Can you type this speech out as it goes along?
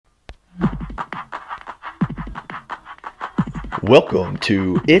Welcome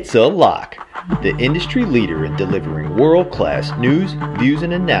to It's a Lock, the industry leader in delivering world-class news, views,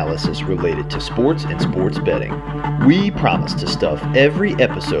 and analysis related to sports and sports betting. We promise to stuff every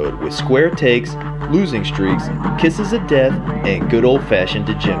episode with square takes, losing streaks, kisses of death, and good old-fashioned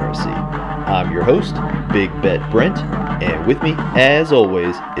degeneracy. I'm your host, Big Bet Brent, and with me, as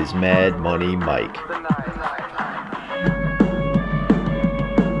always, is Mad Money Mike.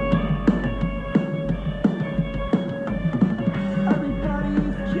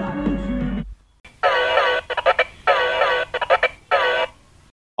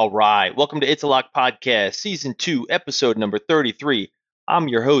 All right, welcome to It's a Lock Podcast, Season 2, Episode number 33. I'm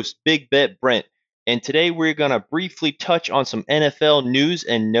your host, Big Bet Brent, and today we're going to briefly touch on some NFL news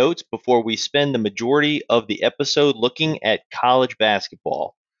and notes before we spend the majority of the episode looking at college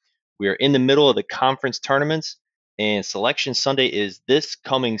basketball. We are in the middle of the conference tournaments, and Selection Sunday is this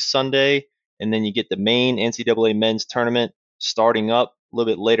coming Sunday, and then you get the main NCAA men's tournament starting up a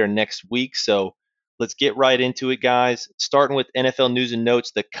little bit later next week, so let's get right into it, guys. Starting with NFL news and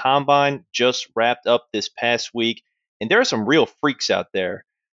notes, the Combine just wrapped up this past week, and there are some real freaks out there.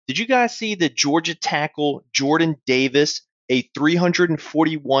 Did you guys see the Georgia tackle, Jordan Davis, a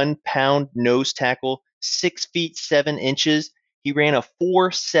 341-pound nose tackle, 6 feet 7 inches? He ran a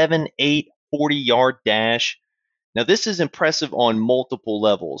 4.78 40-yard dash. Now, this is impressive on multiple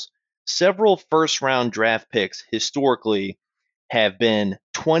levels. Several first-round draft picks historically have been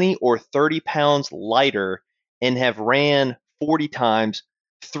 20 or 30 pounds lighter and have ran 40 times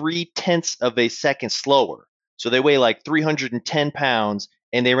 3/10 of a second slower. So they weigh like 310 pounds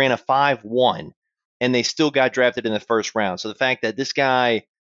and they ran a 5.1 and they still got drafted in the first round. So the fact that this guy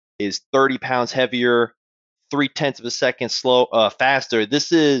is 30 pounds heavier, 3/10 of a second faster,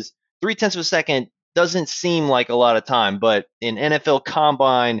 this is 3/10 of a second doesn't seem like a lot of time, but in NFL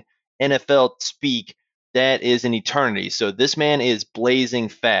Combine, NFL speak, that is an eternity. So this man is blazing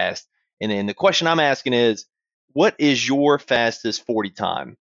fast. And the question I'm asking is, what is your fastest 40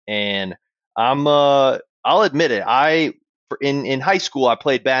 time? And I'll admit it. In high school I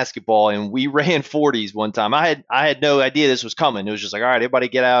played basketball and we ran 40s one time. I had no idea this was coming. It was just like, all right, everybody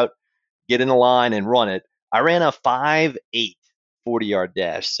get out, get in the line and run it. I ran a 5.8 40-yard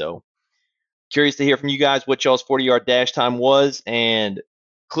dash. So curious to hear from you guys what y'all's 40-yard dash time was. And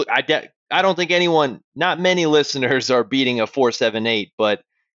I don't think not many listeners are beating a 4.78, but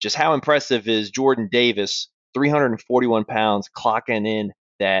just how impressive is Jordan Davis, 341 pounds, clocking in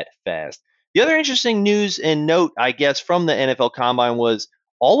that fast. The other interesting news and note, I guess, from the NFL Combine was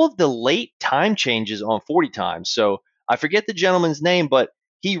all of the late time changes on 40 times. So I forget the gentleman's name, but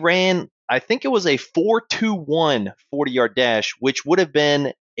he ran, I think it was a 4.21 40-yard dash, which would have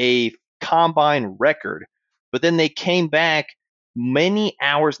been a Combine record. But then they came back many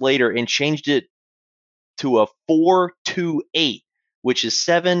hours later and changed it to a 4.28, which is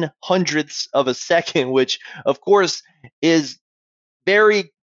 7/100ths of a second, which of course is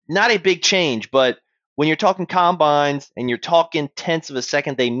not a big change, but when you're talking combines and you're talking tenths of a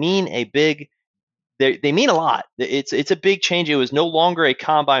second, they mean they mean a lot. It's a big change. It was no longer a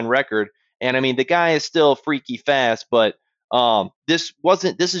combine record, and I mean the guy is still freaky fast, but this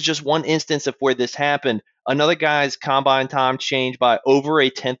is just one instance of where this happened. Another guy's combine time changed by over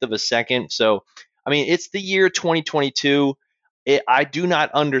a tenth of a second. So, I mean, it's the year 2022. I do not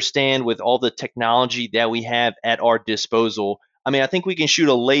understand with all the technology that we have at our disposal. I mean, I think we can shoot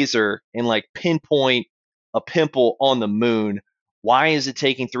a laser and like pinpoint a pimple on the moon. Why is it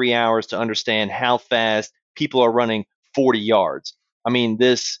taking 3 hours to understand how fast people are running 40 yards? I mean,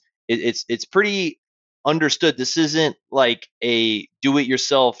 it's pretty understood. This isn't like a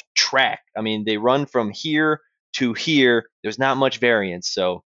do-it-yourself track. I mean, they run from here to here. There's not much variance.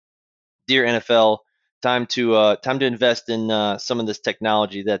 So, dear NFL, time to invest in some of this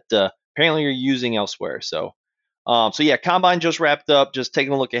technology that apparently you're using elsewhere. So, yeah, Combine just wrapped up. Just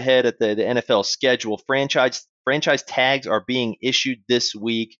taking a look ahead at the NFL schedule. Franchise tags are being issued this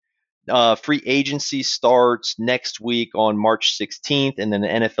week. Free agency starts next week on March 16th, and then the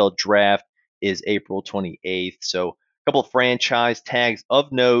NFL draft is April 28th. So a couple of franchise tags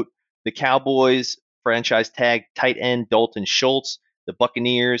of note. The Cowboys franchise tag tight end Dalton Schultz. The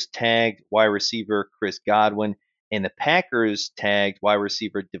Buccaneers tagged wide receiver Chris Godwin. And the Packers tagged wide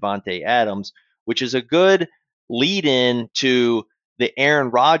receiver Davante Adams, which is a good lead-in to the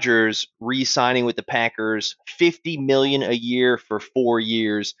Aaron Rodgers re-signing with the Packers, $50 million a year for 4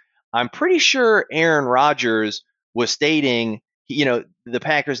 years. I'm pretty sure Aaron Rodgers was stating, the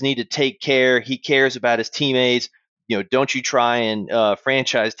Packers need to take care. He cares about his teammates. Don't you try and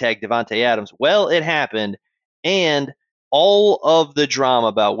franchise tag Davante Adams. Well, it happened, and all of the drama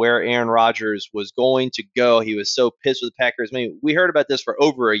about where Aaron Rodgers was going to go. He was so pissed with the Packers. I mean, we heard about this for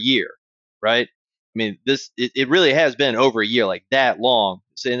over a year, right? I mean, it really has been over a year, like that long.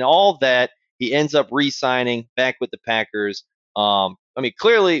 So in all that, he ends up re-signing back with the Packers. I mean,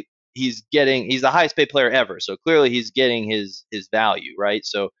 clearly he's the highest paid player ever. So clearly he's getting his value, right?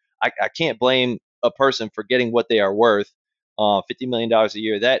 So I can't blame a person for getting what they are worth. $50 million a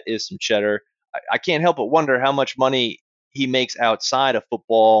year, that is some cheddar. I can't help but wonder how much money he makes outside of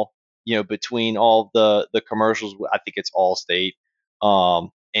football, between all the commercials. I think it's Allstate,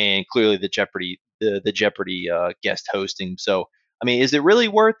 and clearly the Jeopardy guest hosting. So, I mean, is it really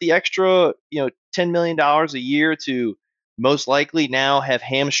worth the extra, $10 million a year to most likely now have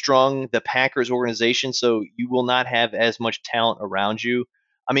hamstrung the Packers organization, so you will not have as much talent around you?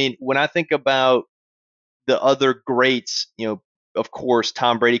 I mean, when I think about the other greats, of course,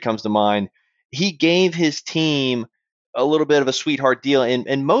 Tom Brady comes to mind. He gave his team a little bit of a sweetheart deal,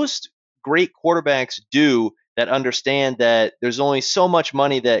 and most great quarterbacks do that understand that there's only so much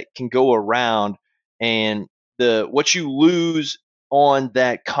money that can go around, and the what you lose on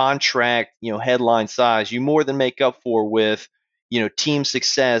that contract, headline size, you more than make up for with team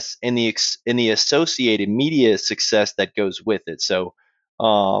success and the associated media success that goes with it. So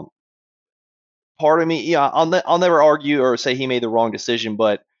um, part of me, yeah, I'll never argue or say he made the wrong decision,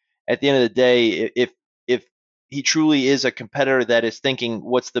 but at the end of the day, if he truly is a competitor that is thinking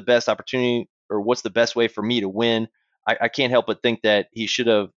what's the best opportunity or what's the best way for me to win, I can't help but think that he should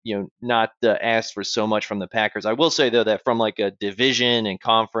have, not asked for so much from the Packers. I will say though that from like a division and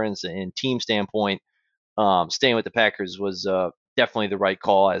conference and team standpoint, staying with the Packers was definitely the right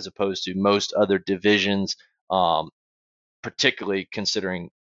call as opposed to most other divisions, um, particularly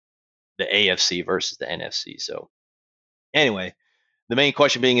considering the AFC versus the NFC. So anyway, the main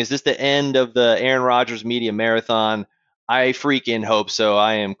question being, is this the end of the Aaron Rodgers media marathon? I freaking hope so.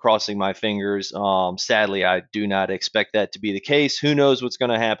 I am crossing my fingers. Sadly, I do not expect that to be the case. Who knows what's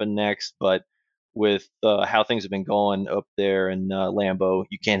going to happen next? But with how things have been going up there in Lambeau,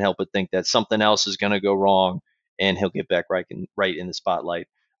 you can't help but think that something else is going to go wrong, and he'll get back right in the spotlight.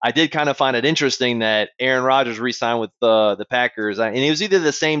 I did kind of find it interesting that Aaron Rodgers re-signed with the Packers, and it was either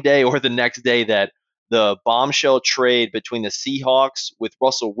the same day or the next day that the bombshell trade between the Seahawks with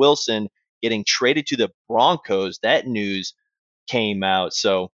Russell Wilson getting traded to the Broncos. That news came out.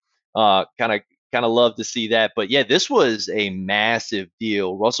 So kind of love to see that. But yeah, this was a massive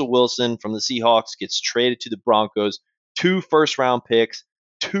deal. Russell Wilson from the Seahawks gets traded to the Broncos, 2 first-round picks,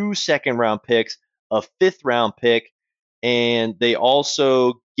 2 second-round picks, a fifth-round pick, and they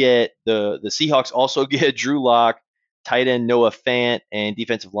also get the Seahawks also get Drew Lock, tight end Noah Fant, and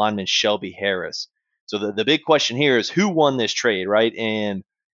defensive lineman Shelby Harris. So the big question here is who won this trade, right? And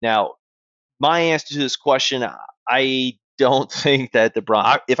now my answer to this question, I don't think that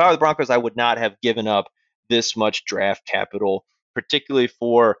if I were the Broncos, I would not have given up this much draft capital, particularly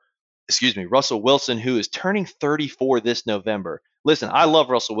for, excuse me, Russell Wilson, who is turning 34 this November. Listen, I love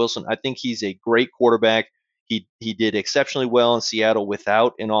Russell Wilson. I think he's a great quarterback. He did exceptionally well in Seattle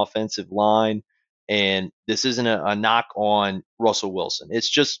without an offensive line, and this isn't a knock on Russell Wilson. It's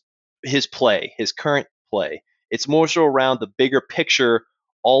just his play, his current play. It's more so around the bigger picture,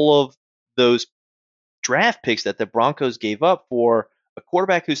 all of those draft picks that the Broncos gave up for a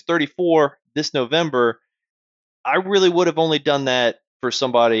quarterback who's 34 this November. I really would have only done that for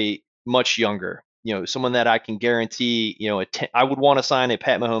somebody much younger, someone that I can guarantee, I would want to sign a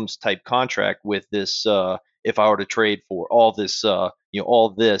Pat Mahomes type contract with this, if I were to trade for all this,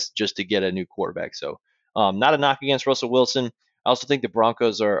 all this just to get a new quarterback. So, not a knock against Russell Wilson. I also think the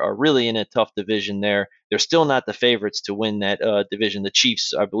Broncos are really in a tough division there. They're still not the favorites to win that division. The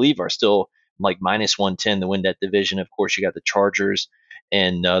Chiefs, I believe, are still like minus 110 to win that division. Of course, you got the Chargers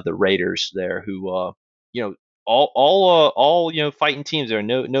and the Raiders there, who you know all fighting teams there.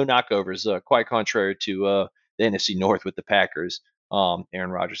 No knockovers. Quite contrary to the NFC North with the Packers.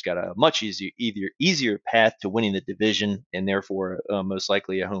 Aaron Rodgers got a much easier path to winning the division, and therefore most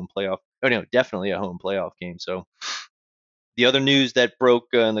likely a home playoff. Oh no, definitely a home playoff game. So the other news that broke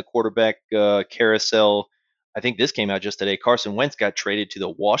in the quarterback carousel, I think this came out just today. Carson Wentz got traded to the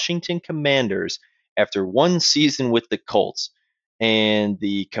Washington Commanders after one season with the Colts. And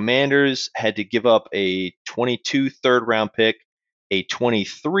the Commanders had to give up a 22 third round pick, a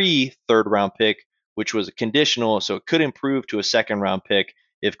 23 third round pick, which was a conditional, so it could improve to a second round pick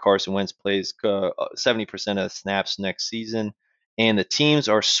if Carson Wentz plays 70% of snaps next season. And the teams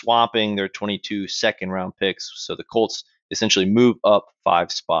are swapping their 22 second round picks. So the Colts essentially move up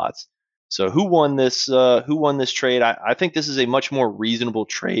 5 spots. So who won this? Who won this trade? I think this is a much more reasonable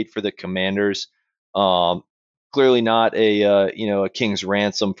trade for the Commanders. Um, clearly not a king's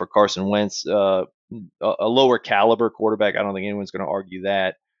ransom for Carson Wentz. A lower caliber quarterback. I don't think anyone's going to argue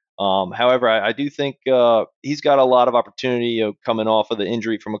that. However, I do think he's got a lot of opportunity, coming off of the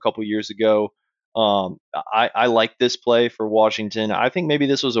injury from a couple years ago. I like this play for Washington. I think maybe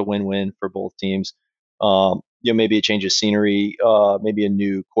this was a win-win for both teams. Maybe a change of scenery, maybe a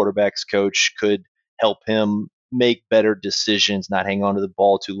new quarterbacks coach could help him make better decisions, not hang on to the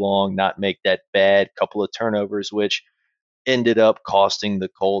ball too long, not make that bad couple of turnovers, which ended up costing the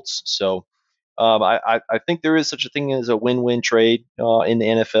Colts. So I think there is such a thing as a win-win trade in the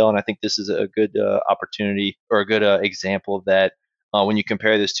NFL, and I think this is a good opportunity or a good example of that. When you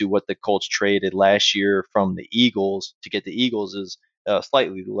compare this to what the Colts traded last year from the Eagles to get the Eagles is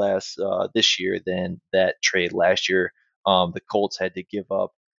slightly less this year than that trade last year. The Colts had to give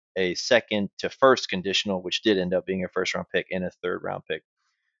up a second to first conditional, which did end up being a first round pick and a third round pick.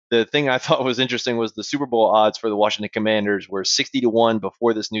 The thing I thought was interesting was the Super Bowl odds for the Washington Commanders were 60 to 1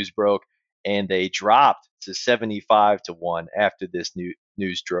 before this news broke, and they dropped to 75 to 1 after this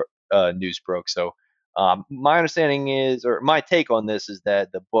news broke. So, my understanding is, or my take on this is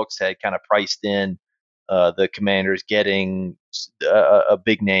that the books had kind of priced in the Commanders getting a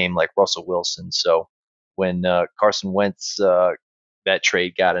big name like Russell Wilson. So, when Carson Wentz, that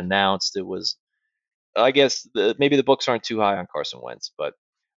trade got announced, it was, I guess, maybe the books aren't too high on Carson Wentz, but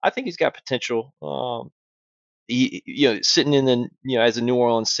I think he's got potential. Sitting in the, as a New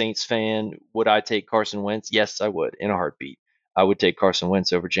Orleans Saints fan, would I take Carson Wentz? Yes, I would, in a heartbeat. I would take Carson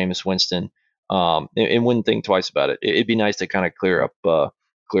Wentz over Jameis Winston, and wouldn't think twice about it. It'd be nice to kind of clear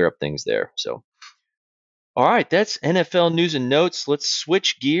up things there. So, all right, that's NFL news and notes. Let's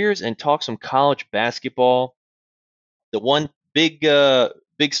switch gears and talk some college basketball. The one big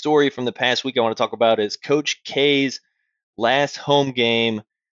story from the past week I want to talk about is Coach K's last home game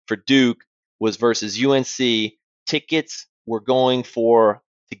for Duke was versus UNC. Tickets were going for,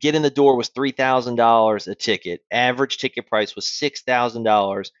 to get in the door was $3,000 a ticket. Average ticket price was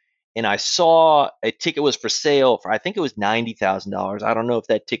 $6,000. And I saw a ticket was for sale for, I think it was $90,000. I don't know if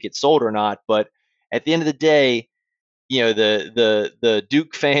that ticket sold or not, but at the end of the day, the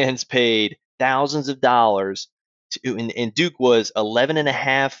Duke fans paid thousands of dollars and Duke was 11 and a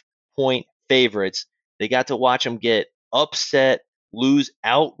half point favorites. They got to watch them get upset, lose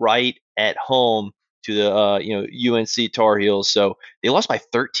outright at home to the UNC Tar Heels. So they lost by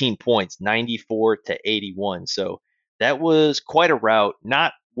 13 points, 94 to 81. So that was quite a rout.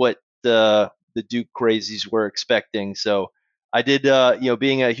 Not what the Duke crazies were expecting. So I did,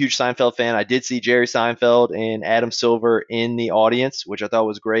 being a huge Seinfeld fan, I did see Jerry Seinfeld and Adam Silver in the audience, which I thought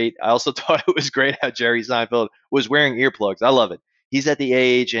was great. I also thought it was great how Jerry Seinfeld was wearing earplugs. I love it. He's at the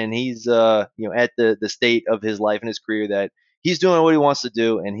age and he's, at the state of his life and his career that he's doing what he wants to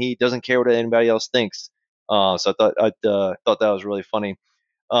do and he doesn't care what anybody else thinks. So I thought that was really funny.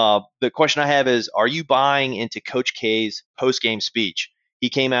 The question I have is, are you buying into Coach K's post game speech? He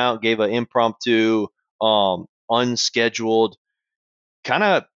came out, gave an impromptu, unscheduled, kind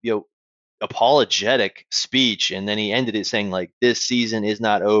of apologetic speech, and then he ended it saying like, this season is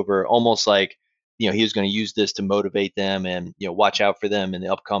not over, almost like he was going to use this to motivate them and watch out for them in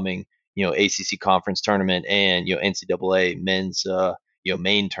the upcoming ACC conference tournament and NCAA men's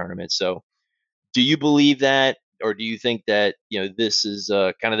main tournament. So do you believe that, or do you think that this is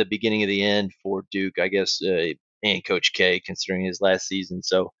kind of the beginning of the end for Duke, I guess, and Coach K, considering his last season?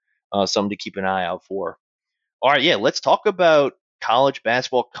 So something to keep an eye out for. All right, yeah, let's talk about college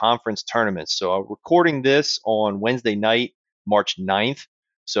basketball conference tournaments. So I'm recording this on Wednesday night, March 9th.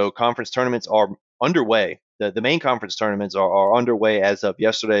 So conference tournaments are underway. The main conference tournaments are underway as of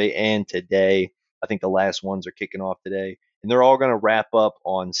yesterday and today. I think the last ones are kicking off today. And they're all going to wrap up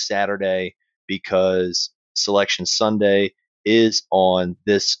on Saturday because Selection Sunday is on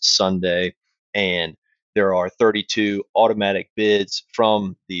this Sunday. And there are 32 automatic bids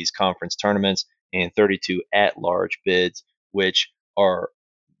from these conference tournaments and 32 at-large bids, which are,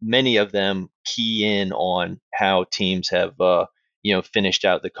 many of them key in on how teams have finished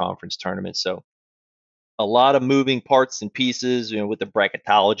out the conference tournament. So a lot of moving parts and pieces, with the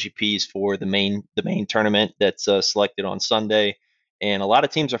bracketology piece for the main tournament that's selected on Sunday, and a lot of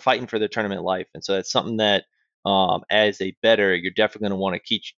teams are fighting for their tournament life, and so that's something that, as a bettor, you're definitely going to want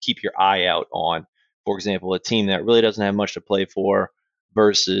to keep your eye out on. For example, a team that really doesn't have much to play for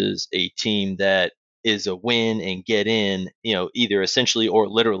versus a team that is a win and get in, either essentially or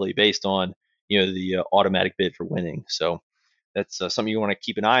literally based on the automatic bid for winning. So that's something you want to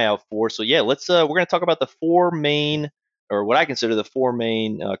keep an eye out for. So yeah, let's we're going to talk about the four main, or what I consider the four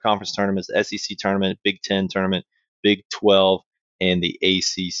main conference tournaments: the SEC tournament, Big Ten tournament, Big 12, and the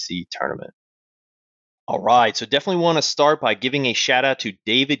ACC tournament. All right, so definitely want to start by giving a shout out to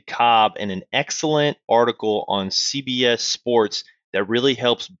David Cobb and an excellent article on CBS Sports that really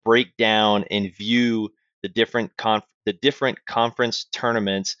helps break down and view the different conference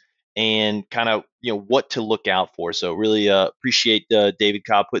tournaments and kind of what to look out for. So really appreciate David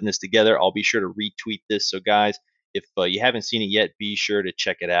Cobb putting this together. I'll be sure to retweet this. So guys, if you haven't seen it yet, be sure to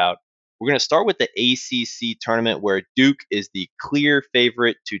check it out. We're going to start with the ACC tournament where Duke is the clear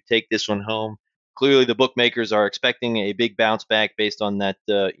favorite to take this one home. Clearly, the bookmakers are expecting a big bounce back based on that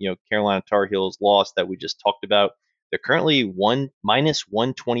Carolina Tar Heels loss that we just talked about. They're currently minus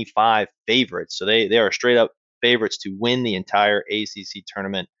 125 favorites, so they are straight up favorites to win the entire ACC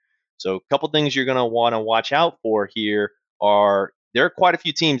tournament. So a couple things you're going to want to watch out for here are there are quite a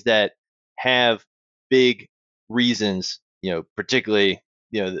few teams that have big reasons, particularly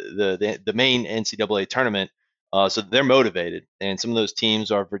the main NCAA tournament. So they're motivated, and some of those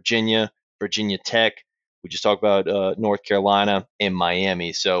teams are Virginia Tech. We just talked about North Carolina and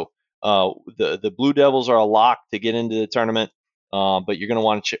Miami. So the Blue Devils are a lock to get into the tournament, but you're going to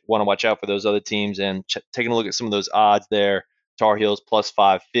want to watch out for those other teams and taking a look at some of those odds there. Tar Heels plus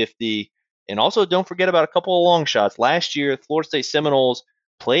 550, and also don't forget about a couple of long shots. Last year, Florida State Seminoles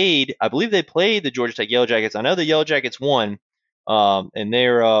played. I believe they played the Georgia Tech Yellow Jackets. I know the Yellow Jackets won, and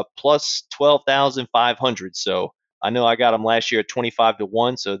they're plus 12,500. So I know I got them last year at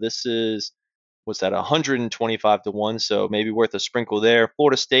 25-1. So this is what's that 125-1. So maybe worth a sprinkle there.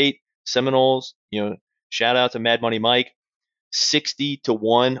 Florida State Seminoles. Shout out to Mad Money Mike.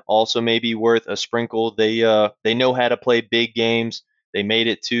 60-1 also maybe worth a sprinkle. They know how to play big games. They made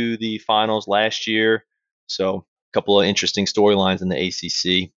it to the finals last year. So a couple of interesting storylines in the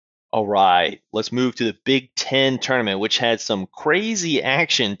ACC. All right, let's move to the Big Ten tournament, which had some crazy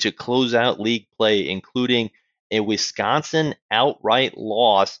action to close out league play, including a Wisconsin outright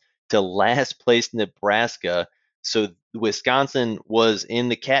loss to last place Nebraska. So Wisconsin was in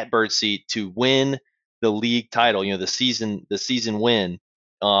the catbird seat to win the league title, the season win,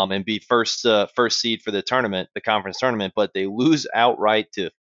 and be first seed for the tournament, the conference tournament. But they lose outright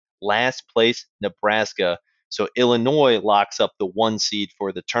to last place Nebraska. So Illinois locks up the 1 seed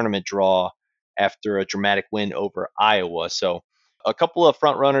for the tournament draw after a dramatic win over Iowa. So a couple of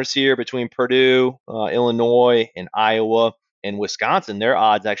front runners here between Purdue, Illinois, and Iowa and Wisconsin. Their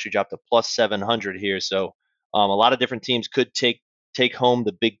odds actually dropped to plus 700 here. So a lot of different teams could take home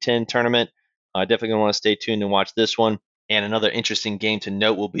the Big Ten tournament. Definitely going to want to stay tuned and watch this one. And another interesting game to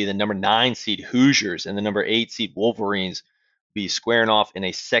note will be the number 9 seed Hoosiers and the number 8 seed Wolverines be squaring off in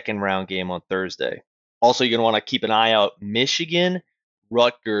a second round game on Thursday. Also, you're going to want to keep an eye out. Michigan,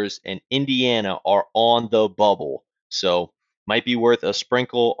 Rutgers, and Indiana are on the bubble. So might be worth a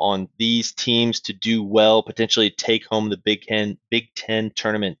sprinkle on these teams to do well, potentially take home the Big Ten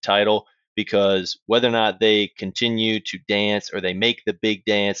tournament title, because whether or not they continue to dance or they make the big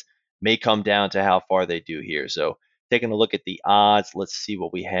dance may come down to how far they do here. So taking a look at the odds, let's see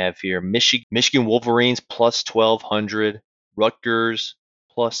what we have here. Michigan Wolverines plus 1,200, Rutgers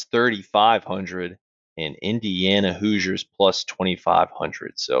plus 3,500, and Indiana Hoosiers plus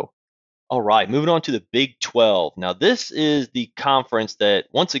 2,500. So all right, moving on to the Big 12. Now, this is the conference that,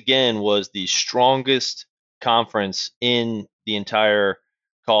 once again, was the strongest conference in the entire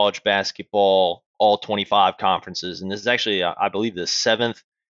college basketball, all 25 conferences. And this is actually, I believe, the seventh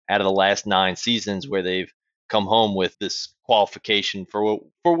out of the last 9 seasons where they've come home with this qualification for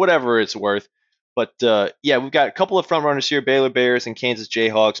whatever it's worth. But yeah, we've got a couple of front runners here: Baylor Bears and Kansas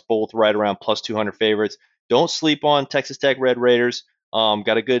Jayhawks, both right around plus 200 favorites. Don't sleep on Texas Tech Red Raiders.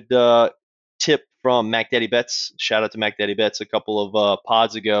 Got a good tip from Mac Daddy Betts. Shout out to Mac Daddy Betts a couple of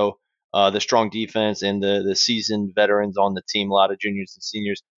pods ago. The strong defense and the seasoned veterans on the team, a lot of juniors and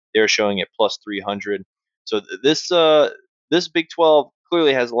seniors, they're showing at plus 300. So this Big 12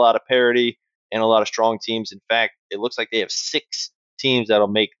 clearly has a lot of parity and a lot of strong teams. In fact, it looks like they have 6 teams that'll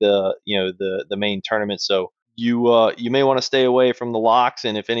make the main tournament. So you may want to stay away from the locks,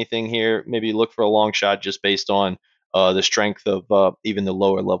 and if anything here, maybe look for a long shot just based on the strength of even the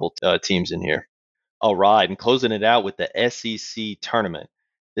lower level teams in here. All right, and closing it out with the SEC tournament.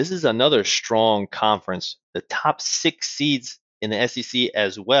 This is another strong conference. The top 6 seeds in the SEC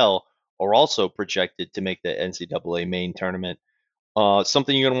as well are also projected to make the NCAA main tournament.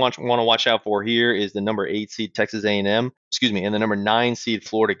 Something you're going to want to watch out for here is the number 8 seed Texas A&M, and the number 9 seed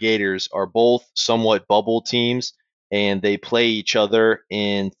Florida Gators are both somewhat bubble teams, and they play each other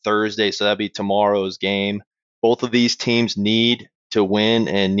in Thursday, so that'll be tomorrow's game. Both of these teams need to win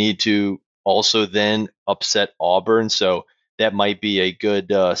and need to also then upset Auburn, so that might be a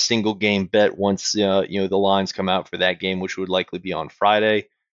good single game bet once the lines come out for that game, which would likely be on Friday.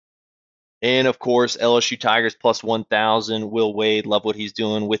 And of course, LSU Tigers plus 1,000. Will Wade, love what he's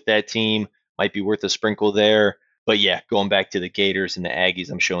doing with that team. Might be worth a sprinkle there. But yeah, going back to the Gators and the Aggies,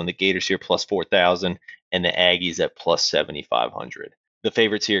 I'm showing the Gators here plus 4,000 and the Aggies at plus 7,500. The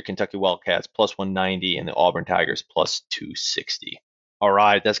favorites here, Kentucky Wildcats plus 190 and the Auburn Tigers plus 260. All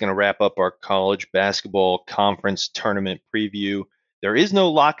right, that's going to wrap up our college basketball conference tournament preview. There is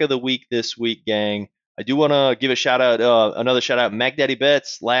no lock of the week this week, gang. I do want to give a shout out, another shout out. Mac Daddy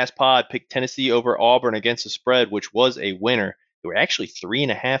Betts last pod picked Tennessee over Auburn against the spread, which was a winner. They were actually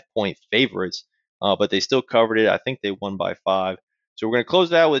 3.5 point favorites, but they still covered it. I think they won by 5. So we're going to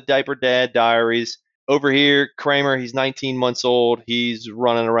close it out with Diaper Dad Diaries. Over here, Kramer, he's 19 months old. He's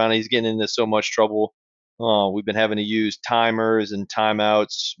running around. He's getting into so much trouble. We've been having to use timers and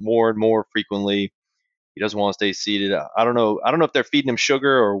timeouts more and more frequently. He doesn't want to stay seated. I don't know. I don't know if they're feeding him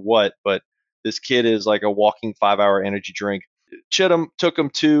sugar or what, but this kid is like a walking 5-hour energy drink. Chittum took him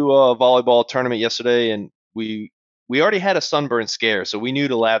to a volleyball tournament yesterday, and we already had a sunburn scare, so we knew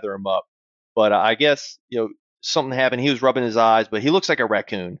to lather him up. But I guess something happened. He was rubbing his eyes, but he looks like a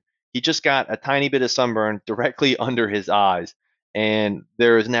raccoon. He just got a tiny bit of sunburn directly under his eyes, and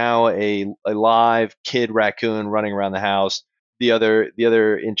there is now a live kid raccoon running around the house. The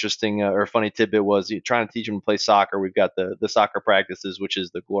other interesting or funny tidbit was trying to teach him to play soccer. We've got the soccer practices, which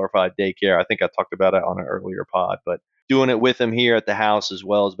is the glorified daycare. I think I talked about it on an earlier pod, but doing it with him here at the house as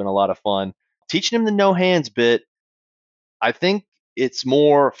well has been a lot of fun. Teaching him the no hands bit, I think it's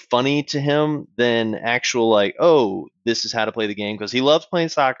more funny to him than actual like, oh, this is how to play the game, because he loves playing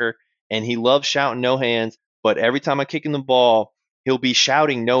soccer and he loves shouting no hands. But every time I kick him the ball, he'll be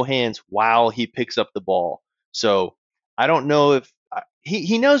shouting no hands while he picks up the ball. So I don't know if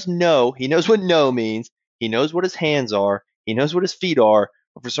he knows no. He knows what no means. He knows what his hands are. He knows what his feet are.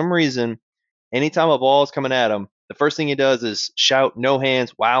 But for some reason, anytime a ball is coming at him, the first thing he does is shout no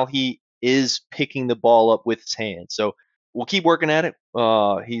hands while he is picking the ball up with his hands. So we'll keep working at it.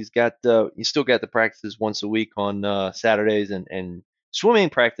 He's still got the practices once a week on Saturdays, and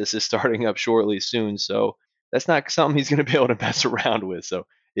swimming practice is starting up shortly soon. So that's not something he's going to be able to mess around with. So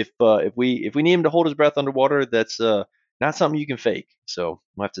if we need him to hold his breath underwater, that's not something you can fake. So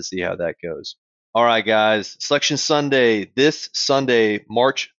we'll have to see how that goes. All right, guys. Selection Sunday, this Sunday,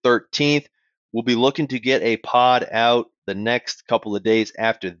 March 13th. We'll be looking to get a pod out the next couple of days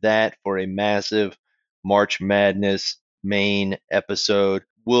after that for a massive March Madness main episode.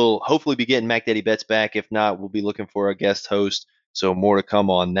 We'll hopefully be getting Mac Daddy Betts back. If not, we'll be looking for a guest host. So more to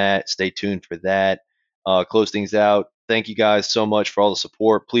come on that. Stay tuned for that. Close things out. Thank you guys so much for all the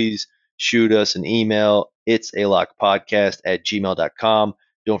support. Please shoot us an email. It's alockpodcast@gmail.com.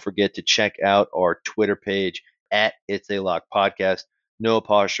 Don't forget to check out our Twitter page at It's a Lock Podcast. No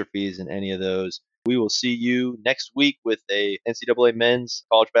apostrophes in any of those. We will see you next week with a NCAA men's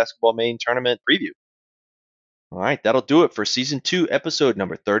college basketball main tournament preview. All right, that'll do it for season 2, episode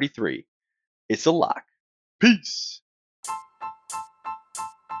number 33. It's a lock. Peace.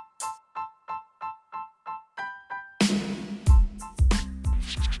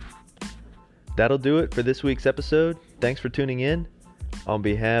 That'll do it for this week's episode. Thanks for tuning in. On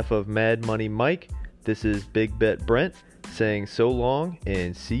behalf of Mad Money Mike, this is Big Bet Brent saying so long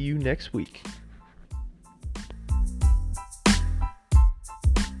and see you next week.